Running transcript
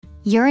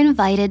You're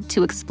invited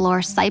to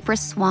explore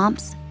cypress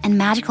swamps and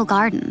magical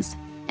gardens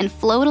and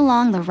float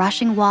along the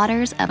rushing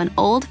waters of an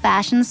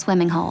old-fashioned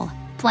swimming hole.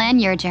 Plan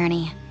your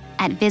journey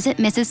at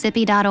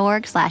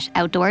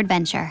visitmississippi.org/outdoor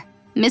adventure.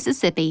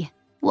 Mississippi.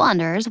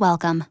 Wanderers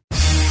welcome.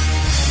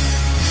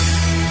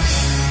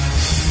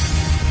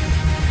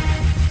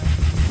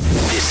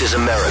 This is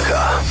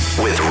America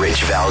with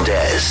Rich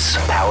Valdez,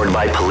 powered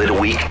by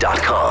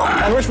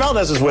PolitiWeek.com. And Rich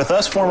Valdez is with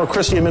us, former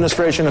Christie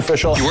administration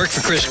official. You worked for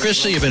Chris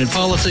Christie, you've been in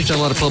politics, done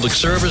a lot of public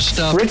service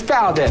stuff. Rich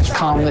Valdez,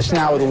 columnist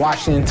now with the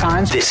Washington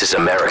Times. This is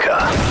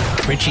America.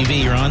 Richie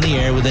V, you're on the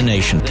air with the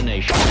nation.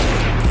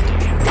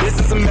 This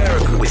is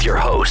America with your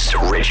host,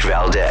 Rich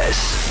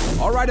Valdez.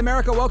 All right,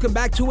 America, welcome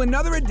back to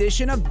another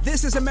edition of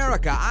This is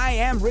America. I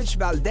am Rich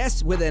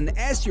Valdez with an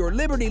S, your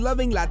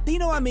liberty-loving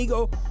Latino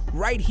amigo,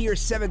 right here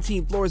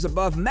 17 floors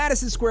above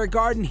Madison Square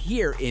Garden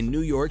here in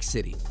New York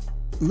City.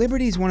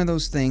 Liberty is one of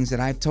those things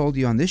that I've told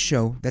you on this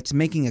show that's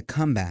making a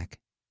comeback.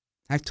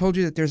 I've told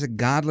you that there's a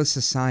godless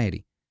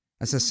society,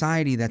 a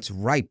society that's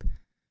ripe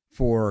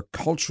for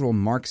cultural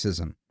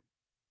Marxism,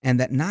 and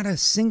that not a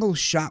single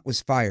shot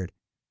was fired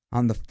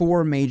on the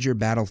four major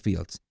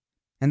battlefields.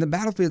 And the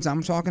battlefields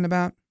I'm talking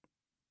about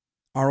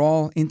are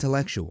all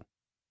intellectual.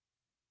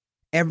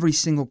 Every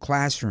single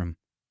classroom,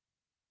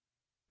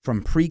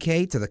 from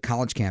pre-K to the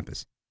college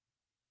campus.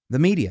 The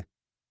media.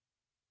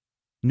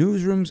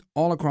 Newsrooms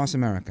all across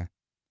America.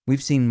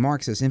 We've seen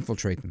Marxists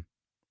infiltrate them,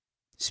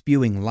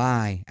 spewing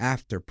lie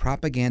after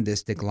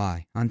propagandistic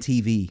lie on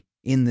TV,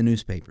 in the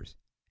newspapers.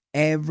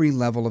 Every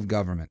level of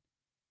government.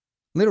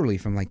 Literally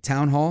from like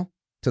town hall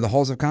to the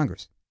halls of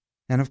Congress.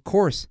 And of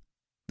course,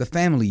 the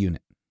family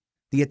unit.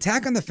 The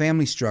attack on the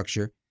family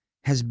structure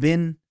has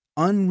been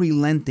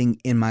unrelenting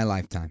in my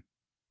lifetime.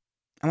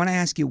 I want to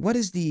ask you, what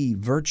is the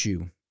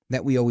virtue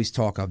that we always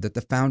talk of, that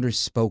the founders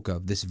spoke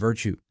of, this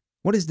virtue?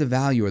 What is the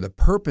value or the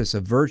purpose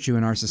of virtue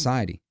in our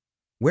society?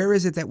 Where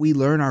is it that we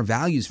learn our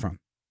values from?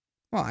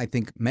 Well, I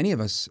think many of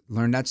us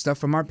learn that stuff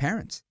from our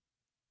parents.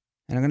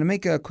 And I'm going to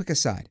make a quick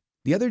aside.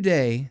 The other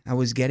day, I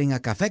was getting a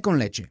café con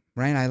leche,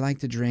 right? I like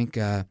to drink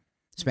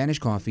Spanish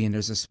coffee, and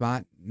there's a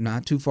spot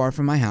not too far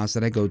from my house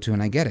that I go to,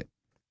 and I get it.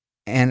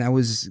 And I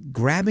was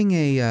grabbing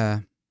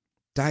a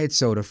diet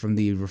soda from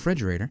the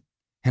refrigerator,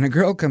 and a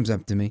girl comes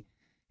up to me,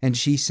 and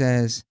she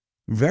says,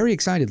 very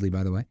excitedly,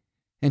 by the way,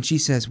 and she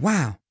says,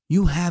 "Wow,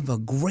 you have a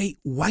great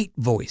white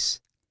voice."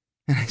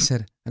 And I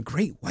said, "A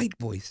great white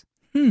voice?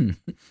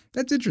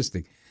 That's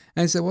interesting."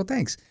 And I said, "Well,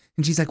 thanks."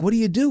 And she's like, "What do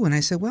you do?" And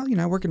I said, "Well,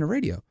 I work in the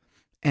radio."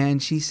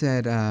 And she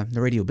said,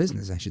 the radio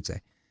business, I should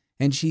say.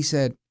 And she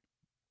said,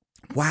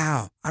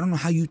 "Wow, I don't know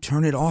how you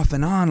turn it off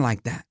and on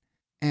like that."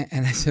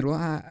 And I said,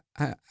 "Well,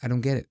 I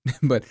don't get it."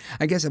 But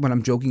I guess when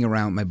I'm joking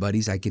around with my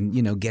buddies, I can,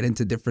 get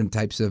into different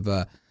types of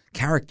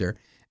character.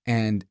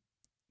 And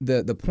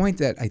the point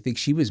that I think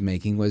she was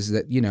making was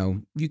that,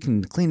 you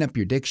can clean up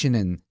your diction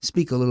and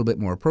speak a little bit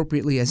more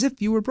appropriately as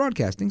if you were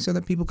broadcasting so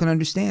that people can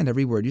understand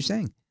every word you're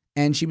saying.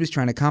 And she was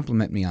trying to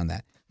compliment me on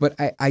that. But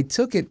I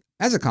took it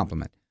as a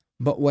compliment.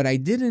 But what I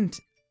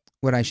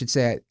should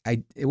say,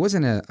 it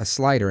wasn't a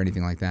slight or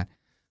anything like that.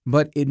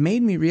 But it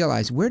made me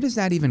realize, where does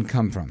that even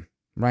come from,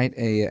 right?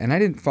 And I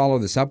didn't follow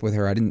this up with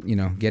her. I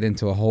didn't, get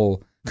into a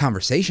whole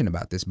conversation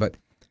about this. But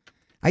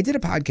I did a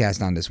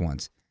podcast on this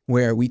once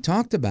where we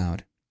talked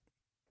about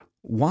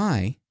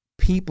why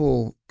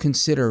people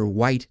consider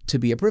white to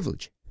be a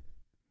privilege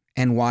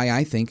and why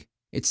I think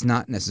it's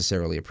not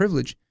necessarily a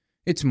privilege.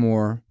 It's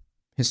more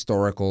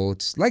historical.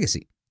 It's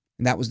legacy.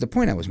 And that was the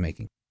point I was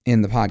making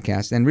in the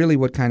podcast, and really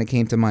what kind of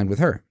came to mind with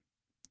her.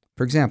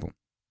 For example,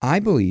 I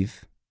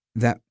believe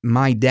that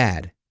my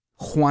dad,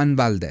 Juan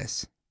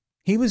Valdez,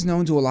 he was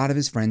known to a lot of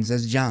his friends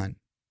as John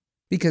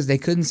because they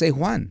couldn't say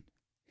Juan.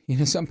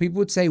 Some people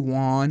would say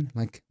Juan,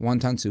 like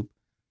wonton soup,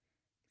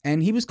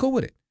 and he was cool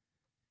with it.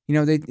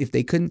 If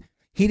they couldn't,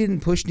 he didn't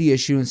push the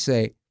issue and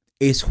say,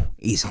 it's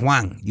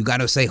Juan. You got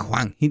to say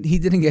Juan. He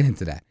didn't get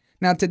into that.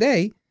 Now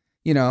today,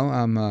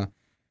 I'm a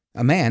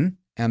man.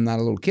 I'm not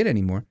a little kid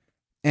anymore.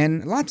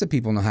 And lots of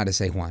people know how to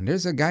say Juan.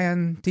 There's a guy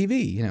on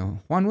TV,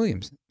 Juan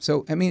Williams.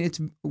 So, it's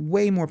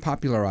way more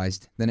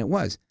popularized than it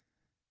was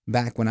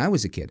back when I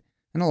was a kid.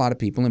 And a lot of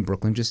people in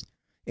Brooklyn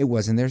it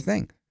wasn't their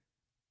thing.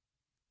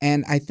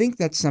 And I think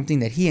that's something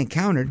that he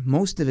encountered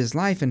most of his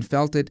life and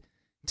felt it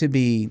to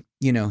be,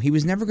 he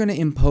was never going to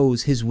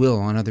impose his will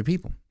on other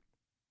people.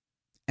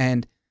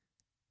 And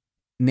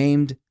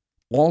named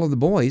all of the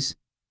boys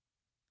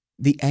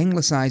the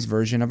anglicized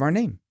version of our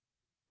name.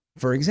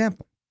 For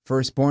example,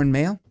 firstborn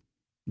male,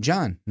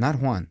 John,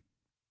 not Juan.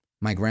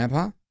 My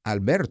grandpa,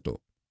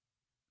 Alberto.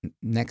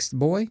 Next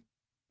boy,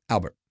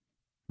 Albert.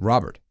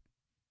 Robert.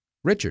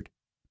 Richard.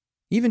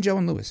 Even Joe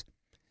and Louis.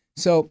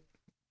 So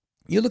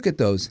you look at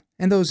those,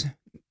 and those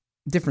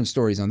different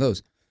stories on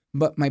those.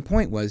 But my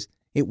point was,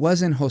 it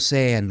wasn't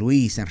Jose and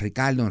Luis and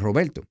Ricardo and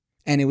Roberto.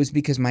 And it was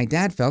because my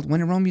dad felt,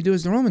 when in Rome you do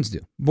as the Romans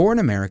do. Born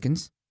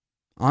Americans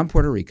on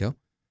Puerto Rico,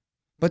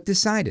 but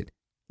decided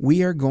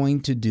we are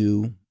going to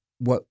do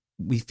what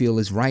we feel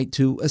is right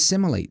to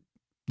assimilate.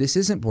 This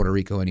isn't Puerto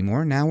Rico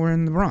anymore. Now we're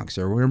in the Bronx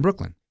or we're in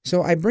Brooklyn.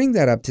 So I bring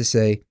that up to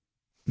say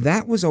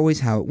that was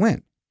always how it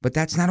went, but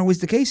that's not always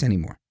the case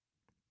anymore.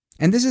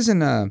 And this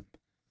isn't a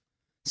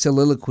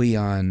soliloquy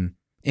on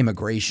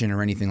immigration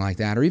or anything like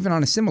that, or even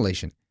on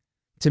assimilation.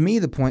 To me,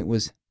 the point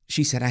was,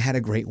 she said I had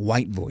a great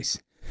white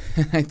voice.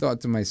 I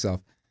thought to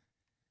myself,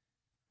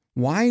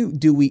 why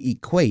do we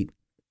equate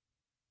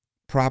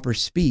proper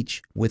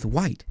speech with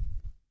white?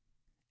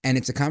 And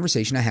it's a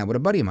conversation I had with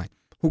a buddy of mine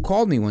who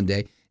called me one day,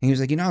 and he was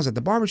like, I was at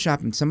the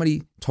barbershop and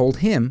somebody told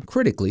him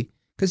critically,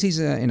 because he's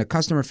in a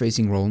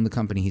customer-facing role in the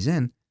company he's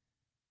in,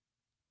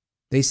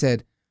 they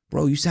said,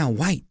 bro, you sound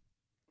white.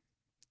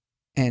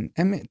 And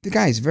I mean, the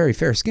guy is very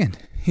fair-skinned.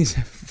 He's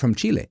from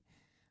Chile.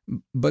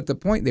 But the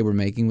point they were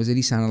making was that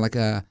he sounded like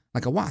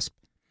a wasp.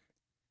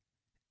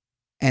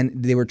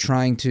 And they were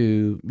trying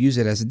to use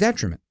it as a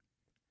detriment.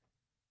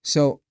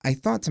 So I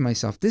thought to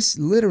myself, this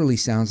literally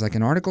sounds like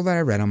an article that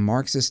I read on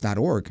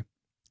Marxist.org,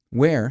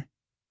 where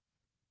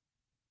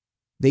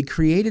they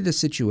created a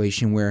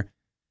situation where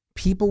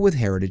people with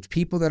heritage,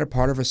 people that are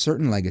part of a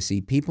certain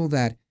legacy, people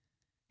that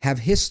have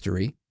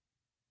history,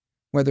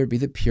 whether it be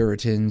the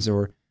Puritans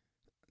or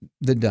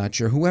the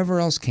Dutch or whoever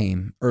else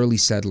came, early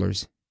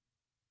settlers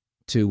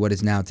to what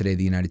is now today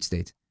the United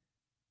States,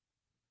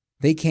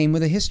 they came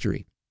with a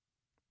history.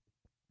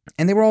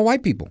 And they were all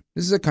white people.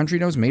 This is a country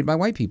that was made by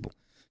white people.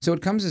 So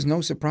it comes as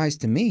no surprise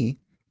to me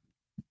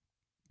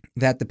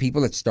that the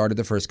people that started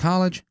the first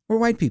college were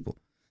white people.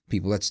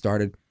 People that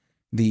started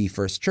the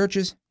first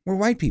churches were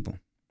white people.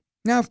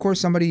 Now, of course,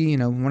 somebody,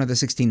 one of the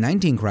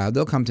 1619 crowd,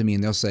 they'll come to me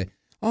and they'll say,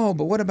 oh,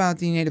 but what about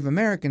the Native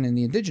American and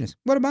the indigenous?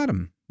 What about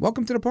them?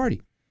 Welcome to the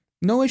party.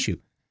 No issue.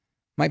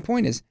 My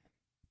point is,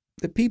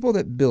 the people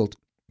that built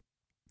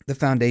the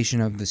foundation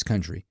of this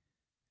country,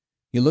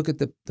 you look at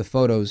the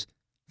photos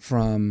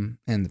and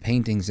the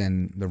paintings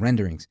and the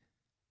renderings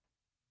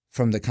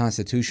from the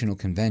Constitutional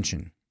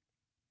Convention,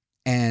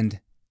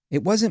 and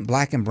it wasn't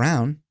black and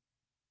brown.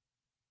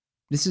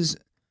 This is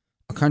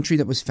a country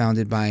that was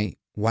founded by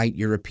white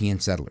European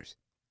settlers.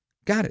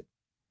 Got it.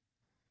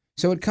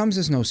 So it comes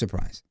as no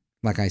surprise,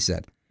 like I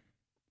said,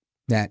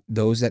 that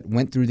those that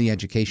went through the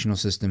educational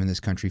system in this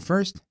country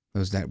first,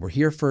 those that were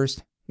here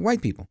first,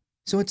 white people.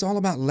 So it's all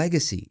about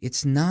legacy.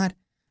 It's not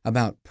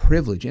about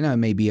privilege. It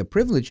may be a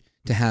privilege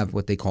to have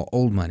what they call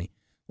old money,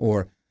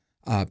 or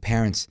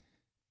parents,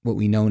 what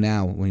we know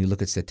now when you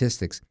look at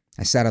statistics.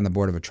 I sat on the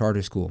board of a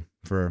charter school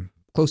for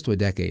close to a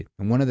decade,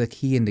 and one of the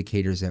key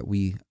indicators that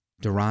we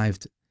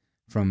derived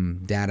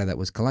from data that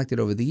was collected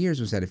over the years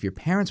was that if your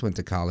parents went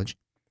to college,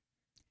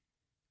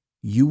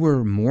 you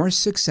were more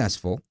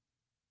successful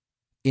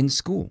in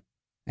school.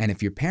 And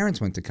if your parents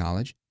went to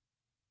college,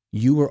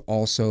 you were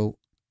also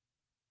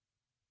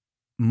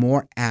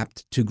more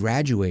apt to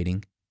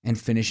graduating and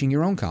finishing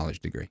your own college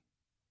degree.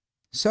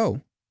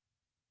 So,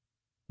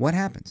 what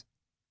happens?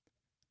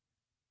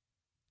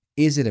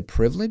 Is it a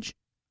privilege,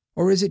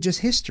 or is it just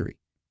history?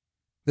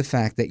 The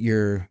fact that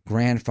your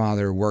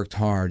grandfather worked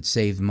hard,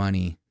 saved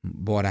money,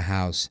 bought a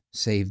house,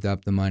 saved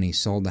up the money,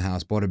 sold the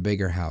house, bought a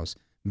bigger house,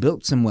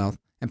 built some wealth,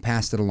 and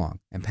passed it along,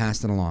 and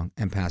passed it along,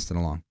 and passed it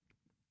along.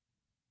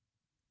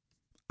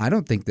 I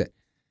don't think that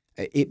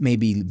it may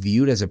be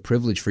viewed as a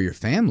privilege for your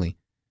family,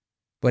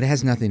 but it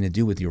has nothing to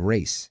do with your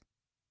race.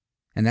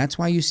 And that's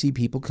why you see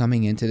people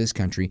coming into this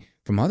country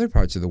from other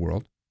parts of the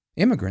world,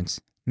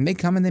 immigrants, and they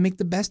come and they make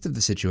the best of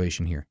the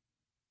situation here.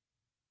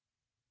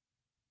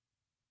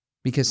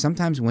 Because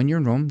sometimes when you're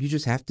in Rome, you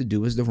just have to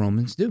do as the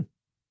Romans do.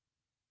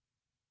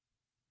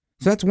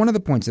 So that's one of the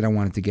points that I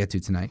wanted to get to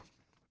tonight.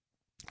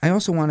 I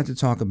also wanted to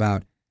talk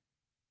about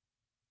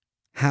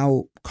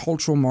how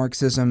cultural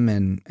Marxism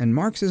and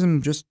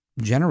Marxism, just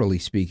generally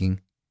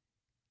speaking,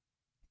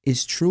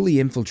 is truly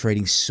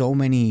infiltrating so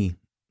many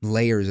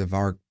layers of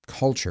our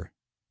culture,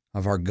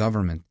 of our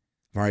government,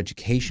 of our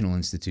educational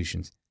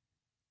institutions.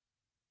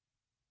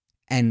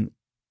 And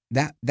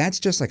that's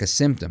just like a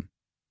symptom.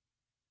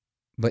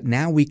 But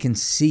now we can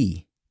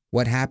see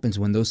what happens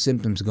when those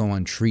symptoms go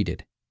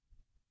untreated.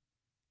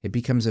 It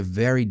becomes a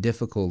very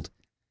difficult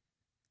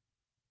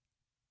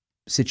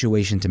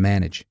situation to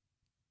manage.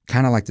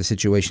 Kind of like the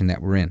situation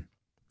that we're in,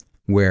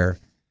 where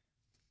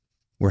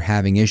we're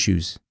having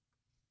issues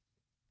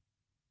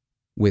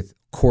with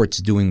courts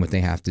doing what they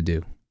have to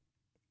do,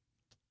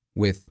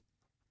 with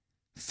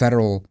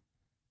federal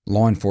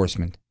law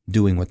enforcement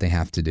doing what they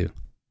have to do.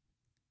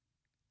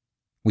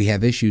 We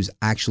have issues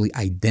actually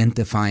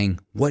identifying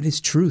what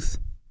is truth.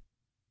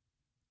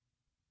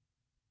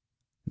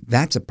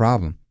 That's a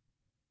problem.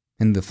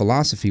 In the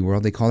philosophy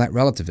world, they call that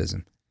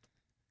relativism.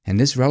 And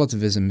this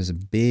relativism is a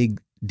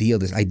big deal,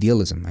 this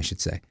idealism, I should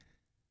say.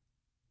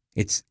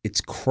 It's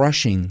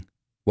crushing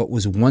what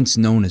was once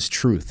known as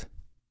truth.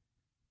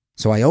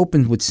 So I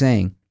opened with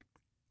saying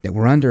that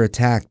we're under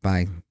attack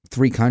by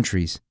 3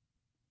 countries.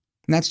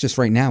 And that's just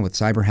right now with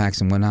cyber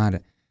hacks and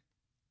whatnot.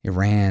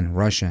 Iran,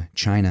 Russia,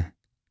 China.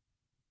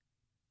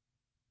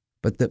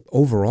 But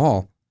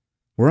overall,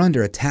 we're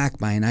under attack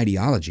by an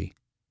ideology.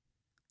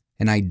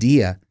 An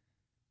idea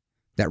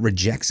that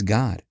rejects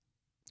God.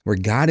 Where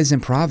God is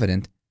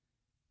improvident.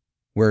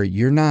 Where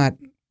you're not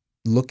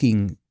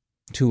looking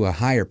to a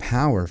higher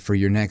power for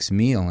your next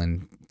meal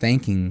and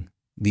thanking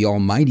the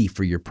Almighty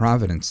for your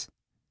providence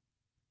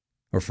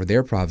or for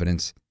their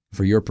providence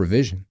for your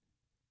provision.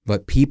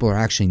 But people are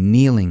actually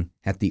kneeling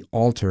at the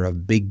altar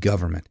of big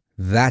government.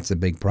 That's a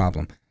big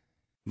problem.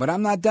 But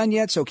I'm not done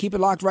yet, so keep it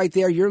locked right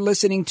there. You're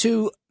listening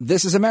to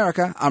This is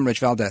America. I'm Rich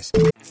Valdez.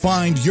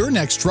 Find your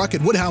next truck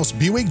at Woodhouse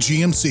Buick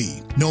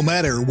GMC. No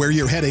matter where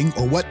you're heading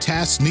or what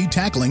tasks need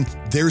tackling,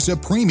 there's a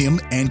premium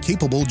and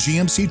capable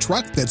GMC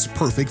truck that's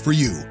perfect for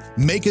you.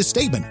 Make a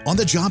statement on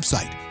the job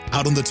site,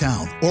 out on the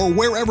town, or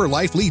wherever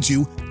life leads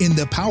you in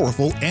the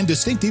powerful and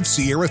distinctive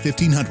Sierra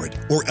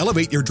 1500, or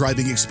elevate your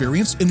driving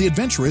experience in the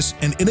adventurous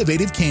and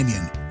innovative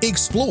Canyon.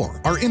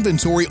 Explore our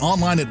inventory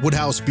online at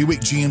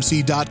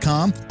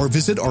WoodhouseBuickGMC.com or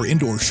visit our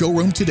indoor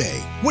showroom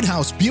today.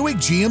 Woodhouse Buick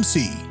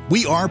GMC.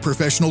 We are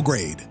professional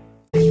grade.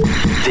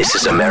 This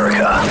is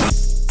America.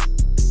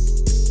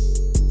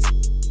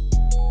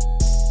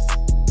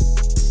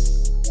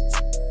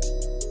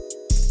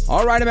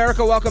 All right,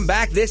 America, welcome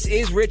back. This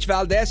is Rich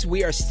Valdez.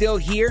 We are still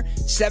here,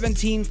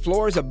 17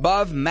 floors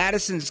above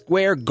Madison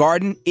Square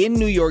Garden in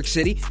New York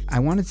City. I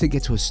wanted to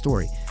get to a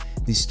story.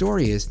 The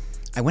story is,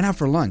 I went out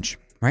for lunch,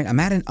 right? I'm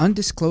at an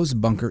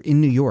undisclosed bunker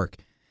in New York,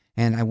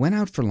 and I went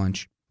out for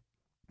lunch,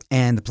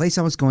 and the place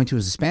I was going to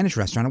was a Spanish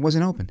restaurant. It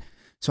wasn't open.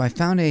 So I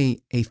found a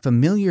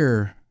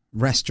familiar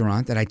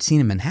restaurant that I'd seen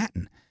in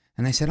Manhattan.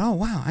 And I said, oh,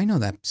 wow, I know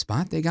that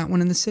spot. They got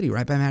one in the city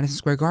right by Madison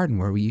Square Garden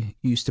where we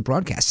used to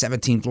broadcast,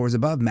 17 floors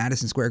above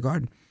Madison Square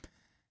Garden.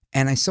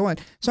 And I saw it.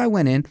 So I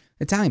went in,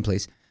 Italian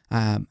place,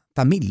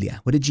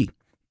 Famiglia with a G.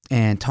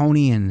 And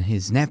Tony and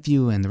his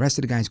nephew and the rest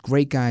of the guys,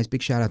 great guys,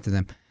 big shout out to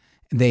them.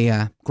 They,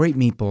 great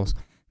meatballs.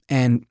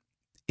 And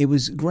it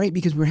was great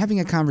because we were having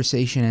a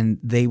conversation and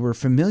they were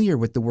familiar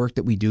with the work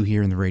that we do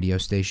here in the radio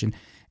station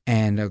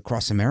and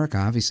across America,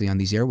 obviously on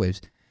these airwaves.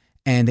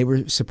 And they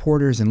were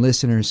supporters and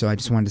listeners, so I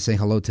just wanted to say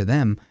hello to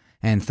them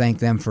and thank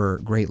them for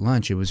great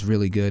lunch. It was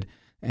really good.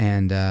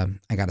 And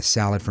I got a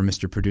salad from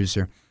Mr.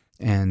 Producer,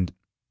 and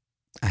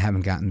I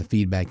haven't gotten the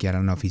feedback yet. I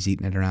don't know if he's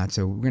eaten it or not,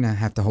 so we're going to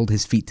have to hold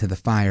his feet to the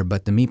fire.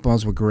 But the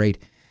meatballs were great.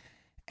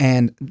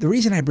 And the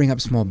reason I bring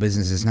up small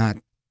business is not,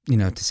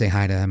 to say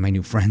hi to my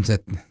new friends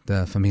at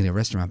the Familia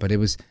restaurant, but it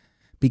was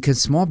because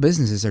small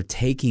businesses are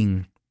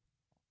taking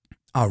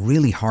a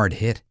really hard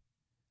hit,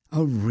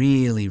 a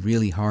really,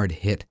 really hard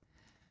hit.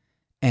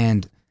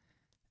 And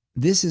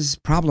this is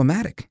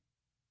problematic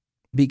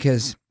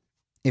because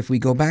if we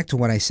go back to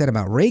what I said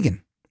about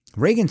Reagan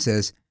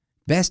says,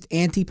 best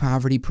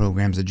anti-poverty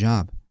program's a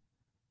job.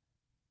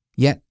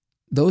 Yet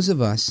those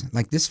of us,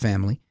 like this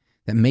family,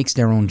 that makes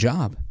their own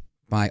job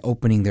by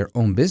opening their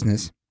own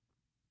business,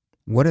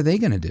 what are they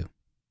going to do?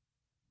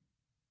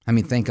 I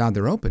mean, thank God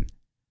they're open.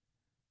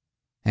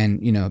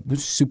 And, it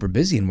was super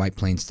busy in White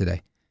Plains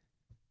today.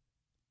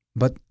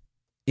 But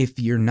if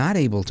you're not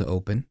able to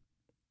open,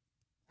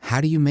 how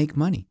do you make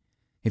money?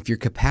 If your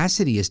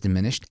capacity is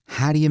diminished,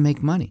 how do you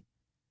make money?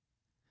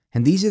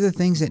 And these are the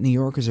things that New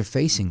Yorkers are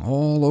facing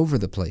all over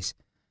the place.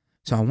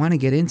 So I want to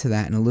get into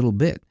that in a little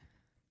bit,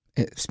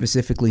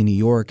 specifically New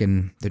York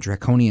and the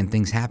draconian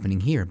things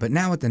happening here. But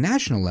now at the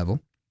national level,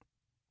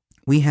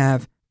 we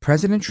have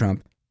President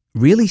Trump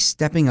really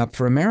stepping up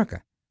for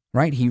America,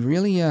 right? He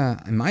really,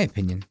 in my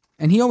opinion,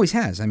 and he always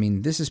has. I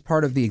mean, this is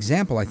part of the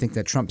example I think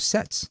that Trump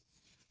sets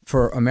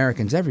for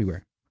Americans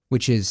everywhere,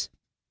 which is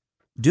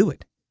do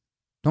it.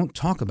 Don't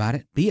talk about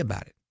it. Be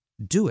about it.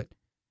 Do it.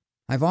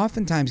 I've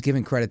oftentimes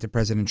given credit to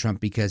President Trump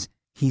because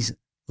he's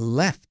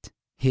left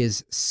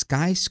his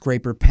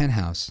skyscraper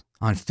penthouse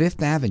on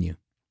Fifth Avenue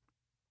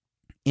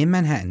in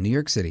Manhattan, New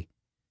York City.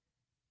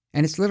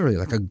 And it's literally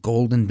like a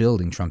golden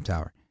building, Trump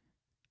Tower.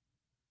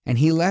 And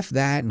he left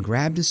that and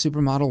grabbed his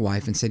supermodel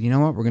wife and said, you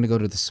know what? We're going to go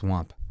to the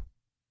swamp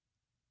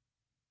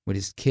with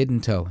his kid in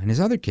tow and his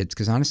other kids,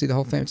 because honestly, the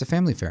whole family, it's a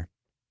family affair.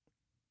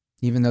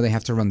 Even though they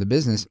have to run the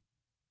business,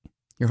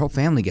 your whole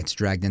family gets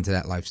dragged into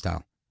that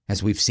lifestyle,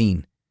 as we've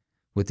seen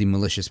with the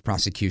malicious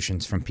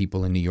prosecutions from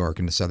people in New York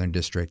and the Southern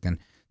District and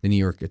the New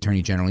York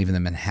Attorney General, even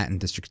the Manhattan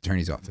District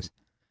Attorney's Office.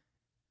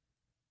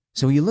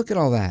 So you look at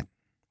all that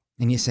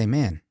and you say,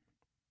 man,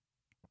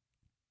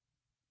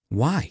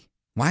 why?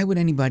 Why would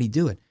anybody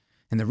do it?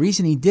 And the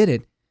reason he did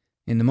it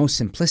in the most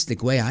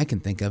simplistic way I can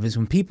think of is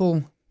when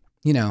people,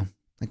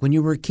 like when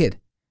you were a kid,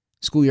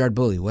 schoolyard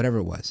bully, whatever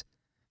it was,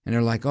 and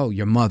they're like, oh,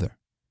 your mother.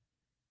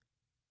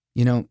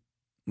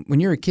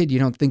 When you're a kid, you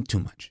don't think too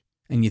much.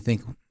 And you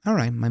think, all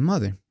right, my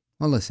mother.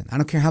 Well, listen, I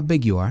don't care how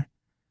big you are,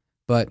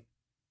 but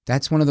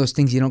that's one of those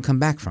things you don't come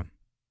back from.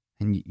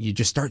 And you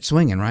just start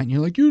swinging, right? And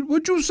you're like,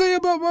 what'd you say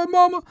about my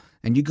mama?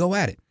 And you go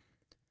at it.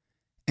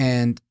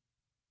 And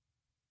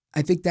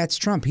I think that's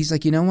Trump. He's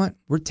like, you know what?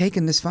 We're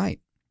taking this fight.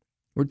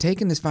 We're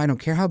taking this fight. I don't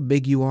care how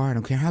big you are. I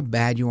don't care how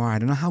bad you are. I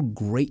don't know how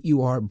great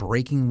you are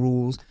breaking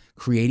rules,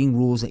 creating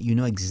rules that you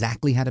know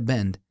exactly how to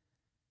bend.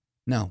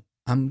 No,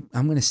 I'm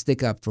going to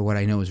stick up for what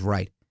I know is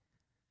right.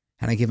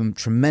 And I give him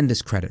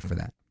tremendous credit for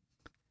that.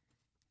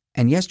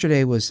 And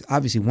yesterday was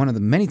obviously one of the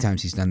many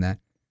times he's done that,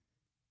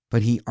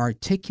 but he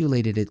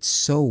articulated it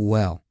so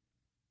well,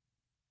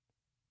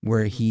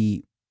 where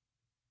he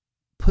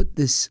put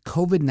this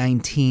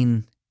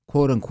COVID-19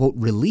 quote-unquote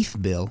relief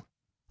bill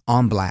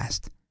on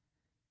blast.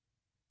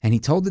 And he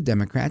told the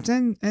Democrats,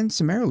 and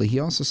summarily he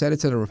also said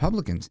it to the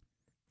Republicans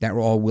that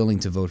were all willing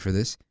to vote for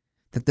this,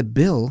 that the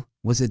bill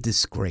was a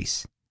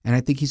disgrace. And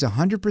I think he's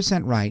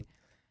 100% right.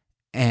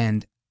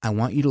 And I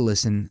want you to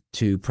listen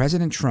to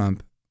President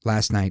Trump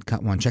last night.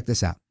 Cut one. Check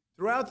this out.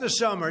 Throughout the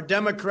summer,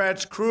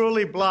 Democrats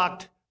cruelly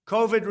blocked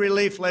COVID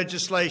relief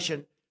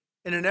legislation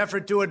in an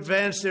effort to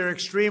advance their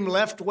extreme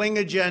left-wing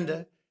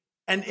agenda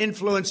and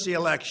influence the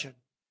election.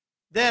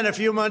 Then, a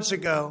few months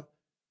ago,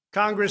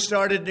 Congress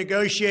started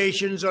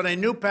negotiations on a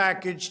new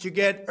package to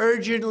get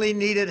urgently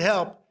needed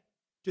help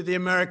to the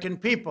American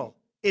people.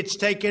 It's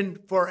taken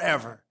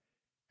forever.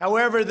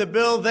 However, the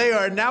bill they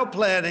are now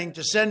planning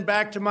to send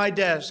back to my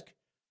desk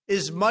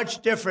is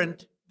much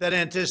different than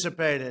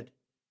anticipated.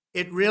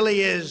 It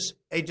really is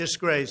a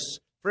disgrace.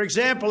 For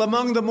example,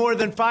 among the more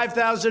than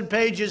 5,000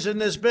 pages in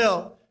this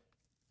bill,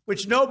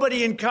 which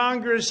nobody in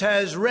Congress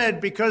has read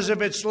because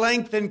of its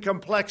length and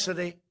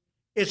complexity,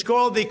 it's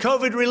called the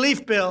COVID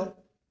Relief Bill,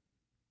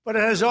 but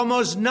it has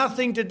almost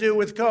nothing to do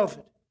with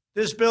COVID.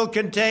 This bill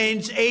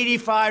contains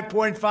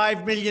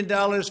 $85.5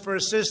 million for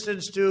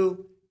assistance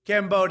to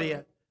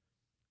Cambodia,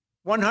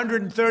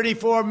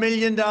 $134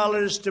 million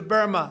to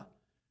Burma,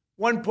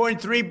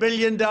 $1.3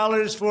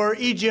 billion for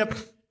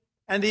Egypt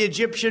and the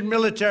Egyptian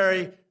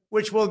military,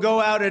 which will go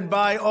out and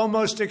buy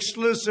almost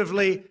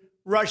exclusively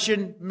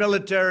Russian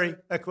military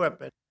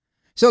equipment.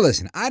 So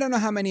listen, I don't know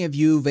how many of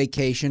you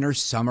vacation or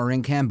summer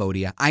in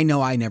Cambodia. I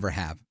know I never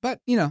have. But,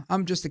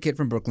 I'm just a kid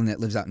from Brooklyn that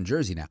lives out in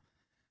Jersey now.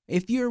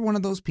 If you're one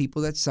of those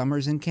people that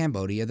summers in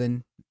Cambodia,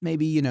 then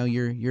maybe,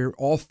 you're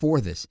all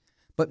for this.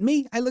 But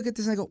me, I look at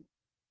this and I go,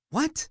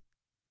 what?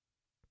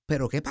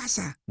 Pero qué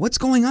pasa? What's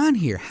going on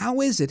here?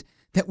 How is it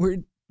that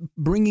we're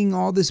bringing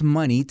all this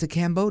money to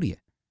Cambodia?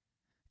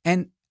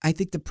 And I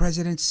think the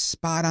president's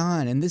spot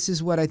on. And this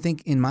is what I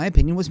think, in my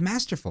opinion, was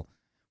masterful,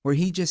 where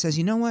he just says,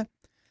 you know what?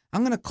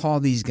 I'm going to call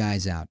these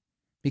guys out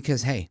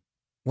because, hey,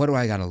 what do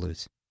I got to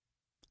lose?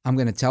 I'm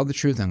going to tell the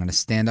truth. I'm going to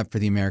stand up for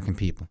the American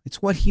people.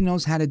 It's what he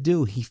knows how to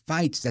do. He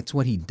fights. That's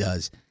what he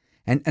does.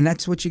 And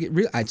that's what you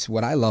get. It's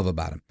what I love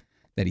about him,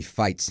 that he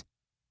fights.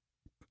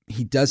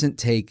 He doesn't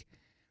take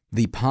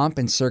the pomp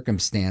and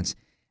circumstance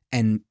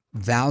and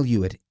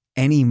value it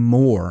any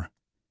more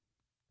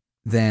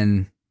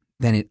than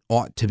it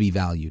ought to be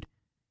valued.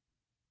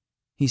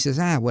 He says,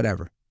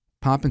 whatever.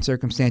 Pomp and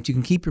circumstance, you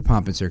can keep your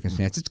pomp and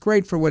circumstance. It's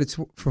great for what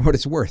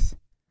it's worth.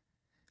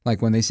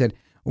 Like when they said,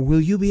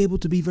 will you be able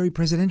to be very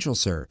presidential,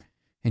 sir?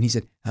 And he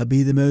said, I'll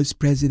be the most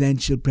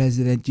presidential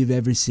president you've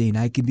ever seen.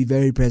 I can be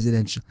very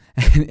presidential.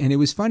 And it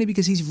was funny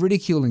because he's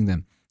ridiculing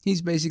them.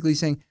 He's basically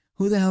saying,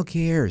 who the hell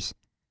cares?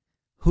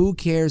 Who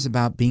cares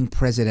about being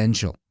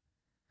presidential?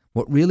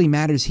 What really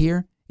matters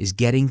here is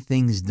getting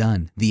things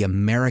done. The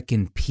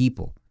American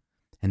people.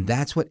 And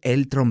that's what El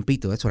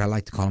Trompito, that's what I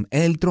like to call him,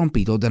 El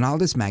Trompito,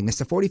 Donaldus Magnus,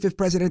 the 45th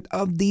president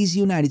of these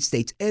United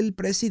States, El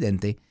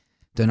Presidente,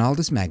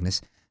 Donaldus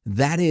Magnus.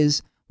 That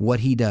is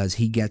what he does.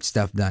 He gets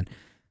stuff done.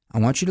 I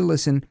want you to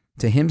listen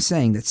to him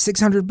saying that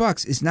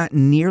 $600 is not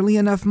nearly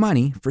enough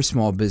money for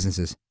small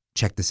businesses.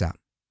 Check this out.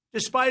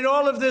 Despite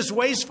all of this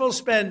wasteful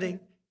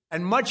spending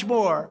and much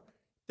more,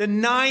 the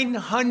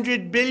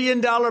 $900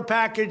 billion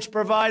package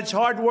provides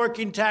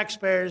hardworking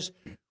taxpayers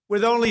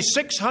with only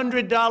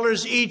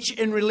 $600 each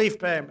in relief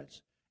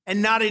payments.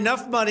 And not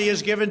enough money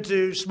is given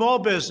to small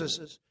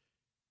businesses,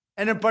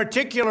 and in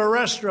particular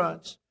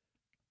restaurants,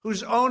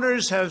 whose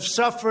owners have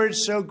suffered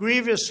so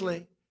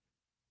grievously.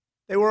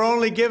 They were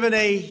only given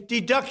a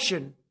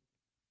deduction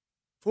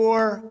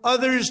for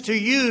others to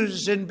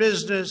use in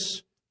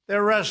business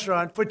their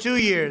restaurant for 2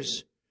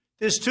 years.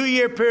 This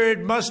 2-year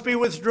period must be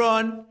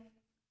withdrawn,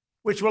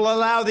 which will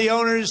allow the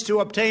owners to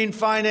obtain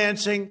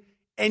financing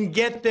and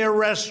get their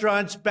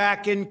restaurants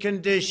back in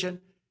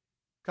condition.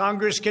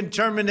 Congress can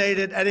terminate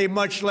it at a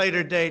much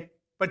later date,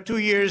 but 2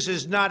 years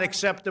is not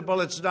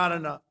acceptable. It's not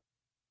enough.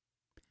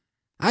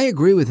 I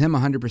agree with him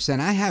 100%.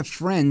 I have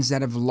friends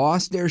that have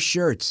lost their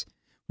shirts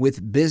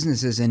with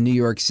businesses in New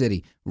York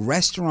City,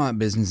 restaurant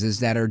businesses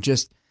that are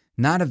just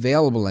not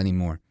available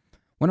anymore.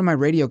 One of my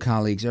radio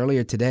colleagues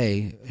earlier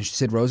today,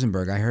 Sid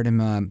Rosenberg, I heard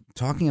him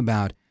talking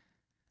about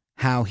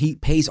how he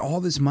pays all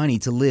this money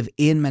to live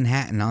in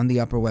Manhattan on the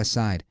Upper West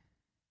Side.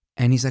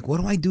 And he's like, what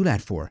do I do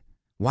that for?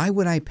 Why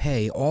would I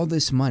pay all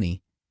this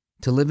money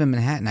to live in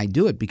Manhattan? I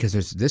do it because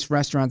there's this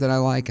restaurant that I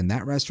like and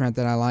that restaurant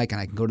that I like, and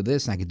I can go to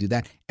this and I can do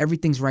that.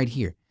 Everything's right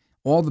here.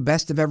 All the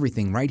best of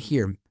everything right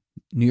here.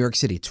 New York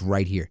City, it's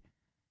right here.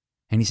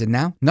 And he said,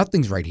 now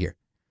nothing's right here.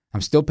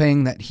 I'm still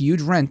paying that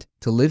huge rent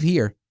to live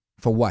here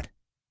for what?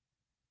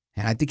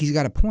 And I think he's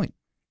got a point.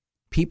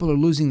 People are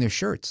losing their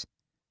shirts.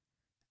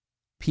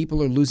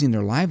 People are losing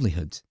their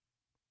livelihoods.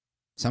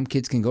 Some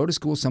kids can go to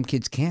school, some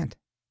kids can't.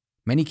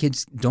 Many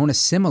kids don't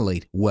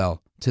assimilate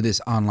well to this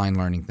online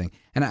learning thing.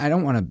 And I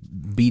don't want to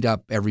beat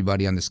up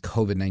everybody on this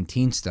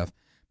COVID-19 stuff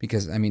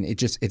because, I mean,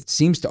 it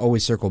seems to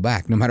always circle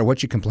back no matter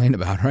what you complain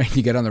about, right?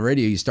 You get on the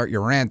radio, you start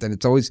your rant, and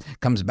it always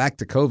comes back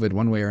to COVID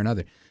one way or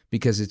another.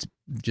 because it's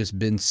just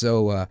been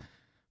so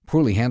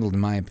poorly handled, in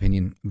my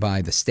opinion,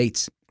 by the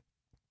states,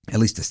 at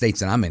least the states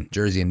that I'm in,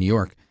 Jersey and New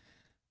York.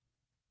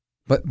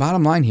 But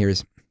bottom line here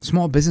is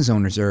small business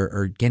owners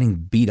are getting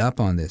beat up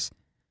on this.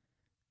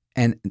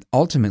 And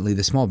ultimately,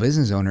 the small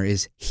business owner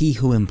is he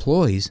who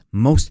employs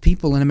most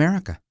people in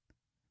America,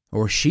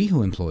 or she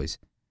who employs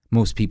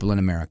most people in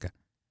America.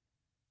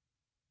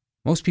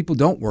 Most people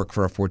don't work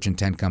for a Fortune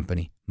 10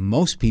 company.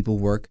 Most people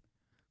work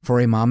for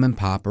a mom and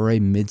pop or a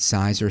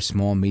mid-size or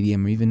small,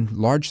 medium, or even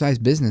large-size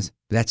business.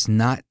 That's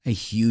not a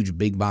huge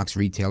big box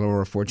retailer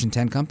or a Fortune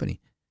 10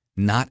 company.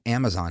 Not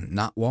Amazon,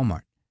 not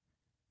Walmart.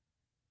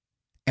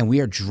 And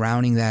we are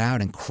drowning that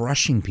out and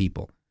crushing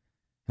people.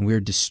 And we are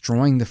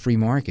destroying the free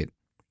market.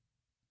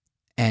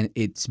 And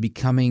it's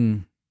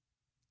becoming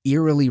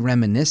eerily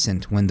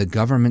reminiscent when the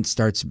government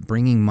starts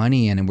bringing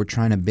money in and we're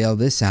trying to bail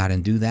this out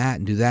and do that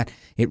and do that.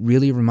 It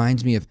really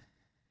reminds me of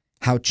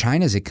how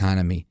China's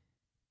economy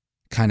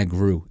kind of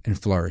grew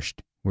and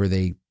flourished, where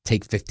they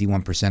take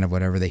 51% of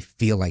whatever they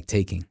feel like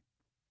taking.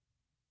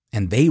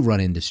 And they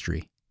run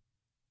industry.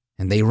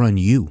 And they run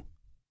you.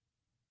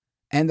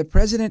 And the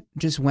president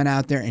just went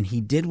out there and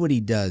he did what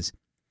he does.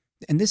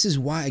 And this is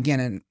why, again,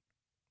 and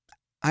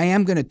I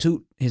am going to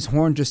toot his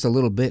horn just a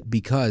little bit,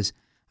 because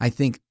I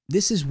think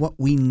this is what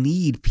we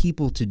need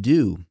people to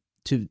do,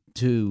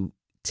 to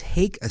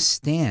take a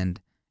stand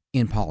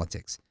in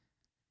politics.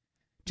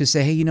 To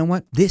say, hey, you know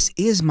what? This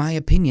is my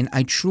opinion.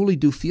 I truly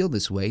do feel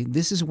this way.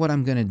 This is what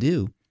I'm going to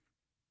do.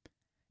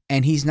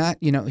 And he's not,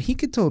 he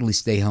could totally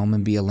stay home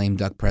and be a lame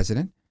duck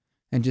president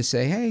and just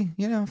say, hey,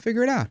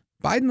 figure it out.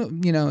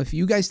 Biden, if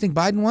you guys think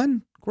Biden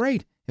won,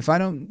 great. If I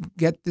don't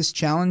get this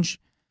challenge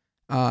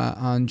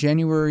on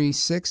January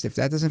 6th, if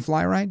that doesn't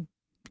fly right,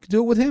 you could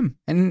do it with him.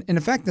 And in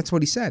effect, that's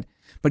what he said.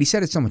 But he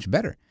said it so much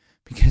better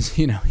because,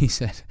 he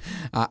said,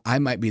 I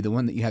might be the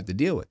one that you have to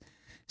deal with.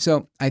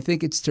 So I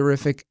think it's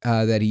terrific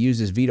that he used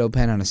his veto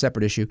pen on a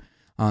separate issue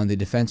on the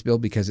defense bill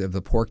because of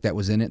the pork that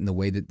was in it and the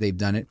way that they've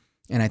done it.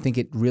 And I think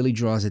it really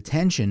draws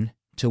attention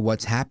to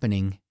what's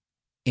happening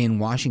in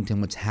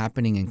Washington, what's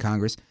happening in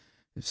Congress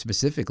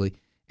specifically,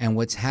 and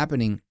what's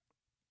happening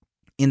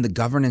in the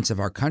governance of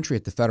our country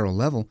at the federal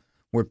level,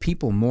 where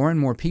more and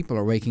more people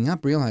are waking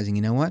up realizing,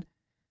 you know what?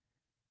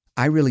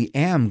 I really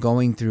am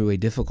going through a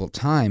difficult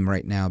time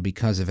right now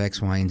because of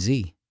X, Y, and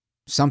Z.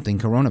 Something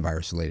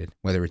coronavirus related,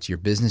 whether it's your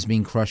business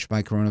being crushed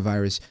by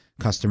coronavirus,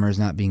 customers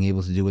not being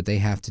able to do what they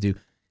have to do.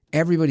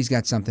 Everybody's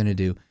got something to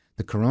do.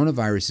 The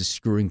coronavirus is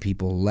screwing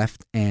people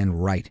left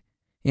and right,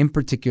 in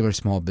particular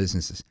small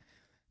businesses.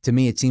 To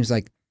me, it seems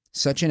like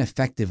such an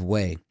effective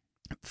way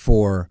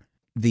for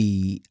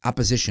the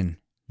opposition,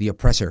 the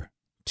oppressor,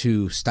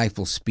 to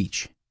stifle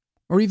speech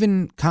or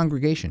even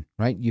congregation,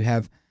 right? You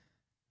have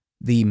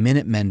the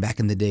Minutemen back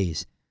in the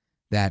days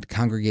that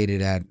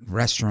congregated at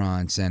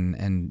restaurants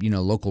and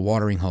local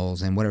watering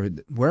holes and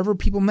wherever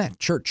people met,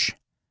 church.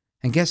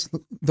 And guess,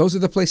 those are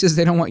the places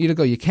they don't want you to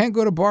go. You can't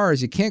go to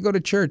bars. You can't go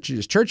to church.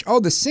 Oh,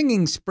 the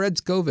singing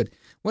spreads COVID.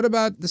 What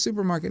about the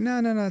supermarket?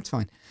 No, that's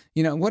fine.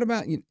 What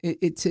about,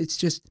 it's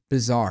just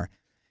bizarre.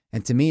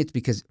 And to me, it's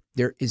because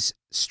there is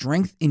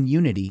strength in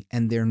unity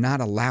and they're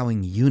not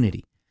allowing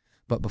unity.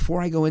 But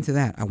before I go into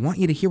that, I want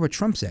you to hear what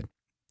Trump said.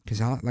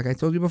 Because like I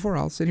told you before,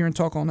 I'll sit here and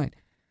talk all night.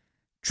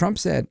 Trump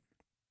said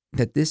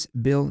that this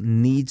bill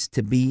needs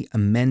to be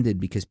amended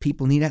because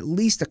people need at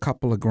least a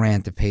couple of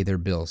grand to pay their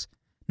bills,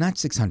 not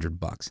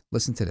 $600.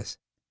 Listen to this.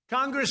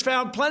 Congress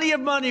found plenty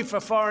of money for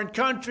foreign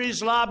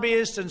countries,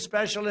 lobbyists, and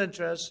special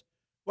interests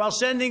while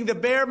sending the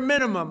bare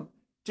minimum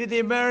to the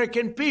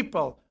American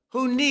people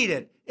who need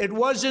it. It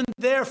wasn't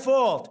their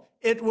fault.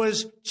 It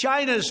was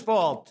China's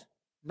fault,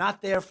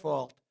 not their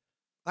fault.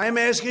 I am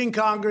asking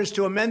Congress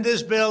to amend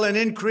this bill and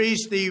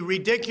increase the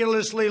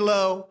ridiculously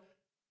low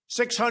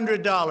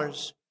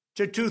 $600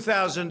 to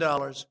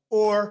 $2,000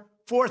 or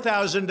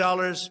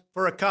 $4,000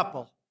 for a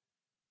couple.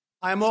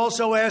 I'm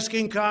also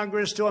asking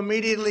Congress to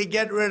immediately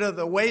get rid of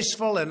the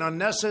wasteful and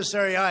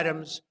unnecessary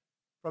items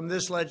from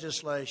this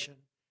legislation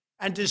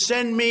and to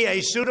send me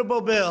a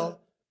suitable bill,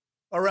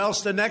 or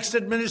else the next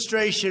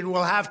administration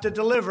will have to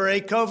deliver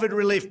a COVID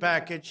relief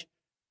package,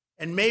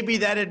 and maybe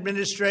that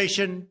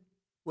administration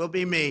will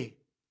be me,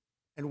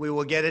 and we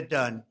will get it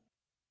done.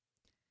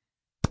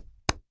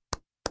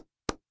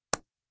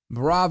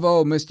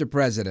 Bravo, Mr.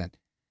 President.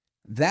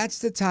 That's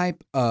the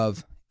type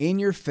of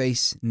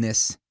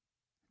in-your-faceness,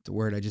 the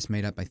word I just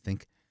made up, I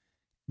think.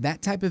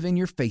 That type of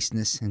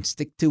in-your-faceness and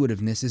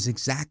stick-to-itiveness is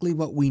exactly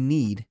what we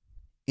need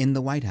in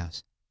the White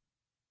House.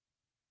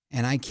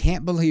 And I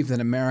can't believe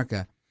that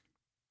America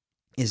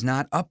is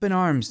not up in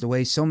arms the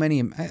way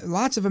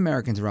lots of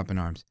Americans are up in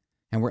arms.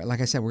 And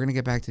like I said, we're going to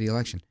get back to the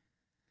election.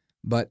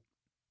 But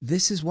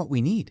this is what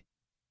we need.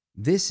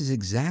 This is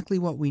exactly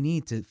what we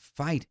need to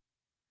fight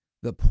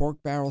the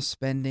pork barrel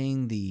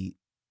spending,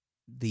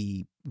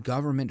 the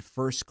government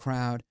first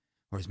crowd,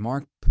 or as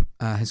Mark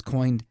has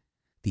coined,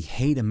 the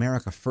hate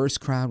America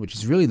first crowd, which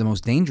is really the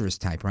most dangerous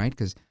type, right?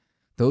 Because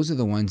those are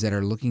the ones that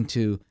are looking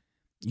to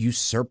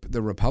usurp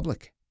the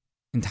republic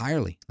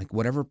entirely. Like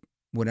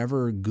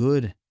whatever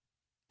good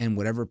and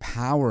whatever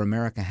power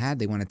America had,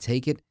 they want to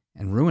take it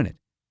and ruin it.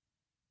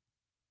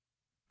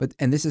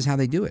 And this is how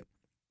they do it.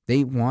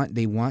 They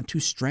want to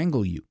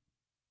strangle you.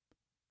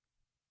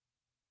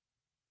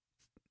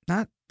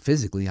 Not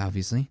physically,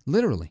 obviously,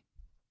 literally.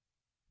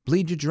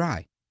 Bleed you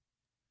dry.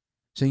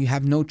 So you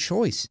have no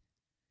choice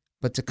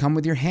but to come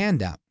with your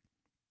hand out.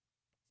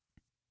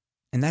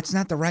 And that's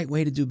not the right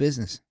way to do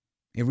business.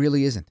 It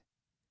really isn't.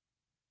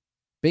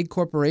 Big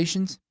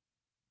corporations,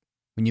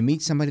 when you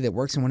meet somebody that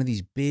works in one of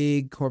these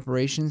big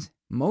corporations,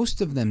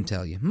 most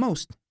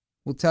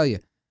will tell you,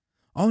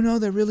 oh no,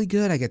 they're really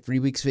good. I get 3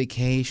 weeks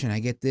vacation. I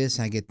get this,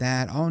 I get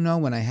that. Oh no,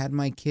 when I had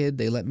my kid,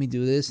 they let me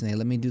do this and they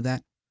let me do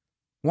that.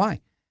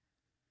 Why?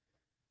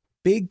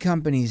 Big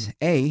companies,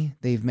 A,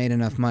 they've made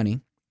enough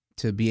money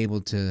to be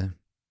able to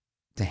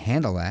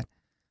handle that.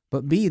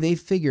 But B, they've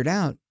figured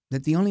out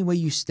that the only way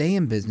you stay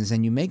in business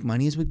and you make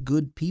money is with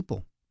good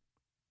people.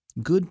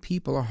 Good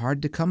people are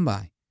hard to come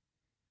by.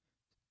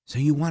 So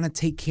you want to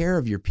take care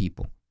of your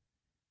people.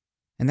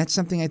 And that's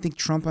something I think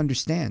Trump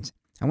understands.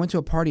 I went to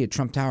a party at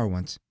Trump Tower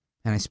once,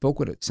 and I spoke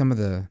with some of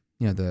the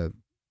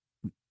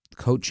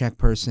coat check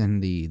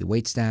person, the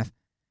wait staff.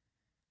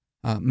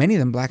 Many of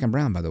them black and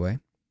brown, by the way,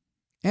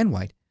 and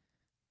white.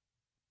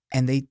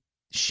 And they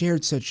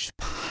shared such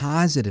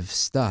positive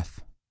stuff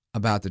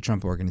about the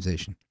Trump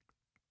organization.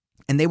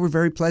 And they were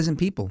very pleasant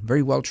people,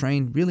 very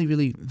well-trained, really,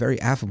 really very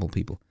affable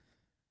people.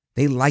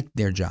 They liked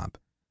their job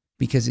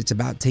because it's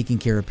about taking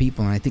care of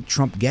people. And I think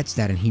Trump gets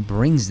that, and he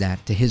brings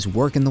that to his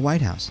work in the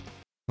White House.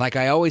 Like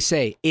I always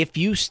say, if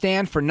you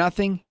stand for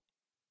nothing,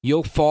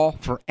 you'll fall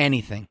for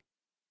anything.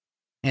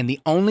 And the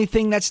only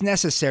thing that's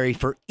necessary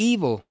for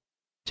evil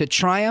to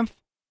triumph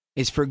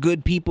is for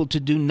good people to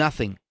do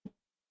nothing.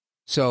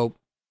 So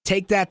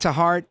take that to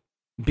heart.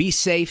 Be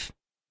safe.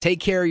 Take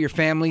care of your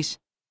families.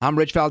 I'm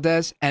Rich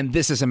Valdez, and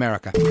this is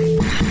America.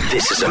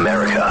 This is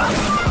America.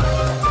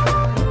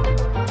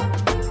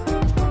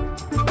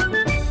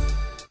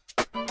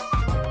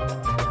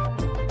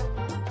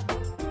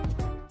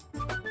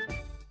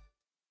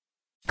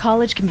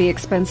 College can be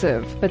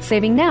expensive, but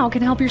saving now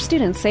can help your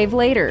students save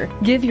later.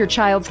 Give your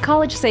child's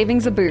college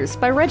savings a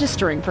boost by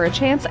registering for a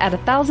chance at a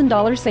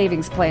 $1,000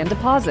 savings plan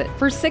deposit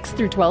for 6th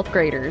through 12th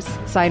graders.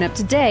 Sign up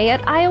today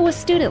at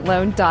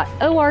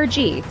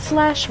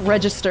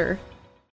iowastudentloan.org/register.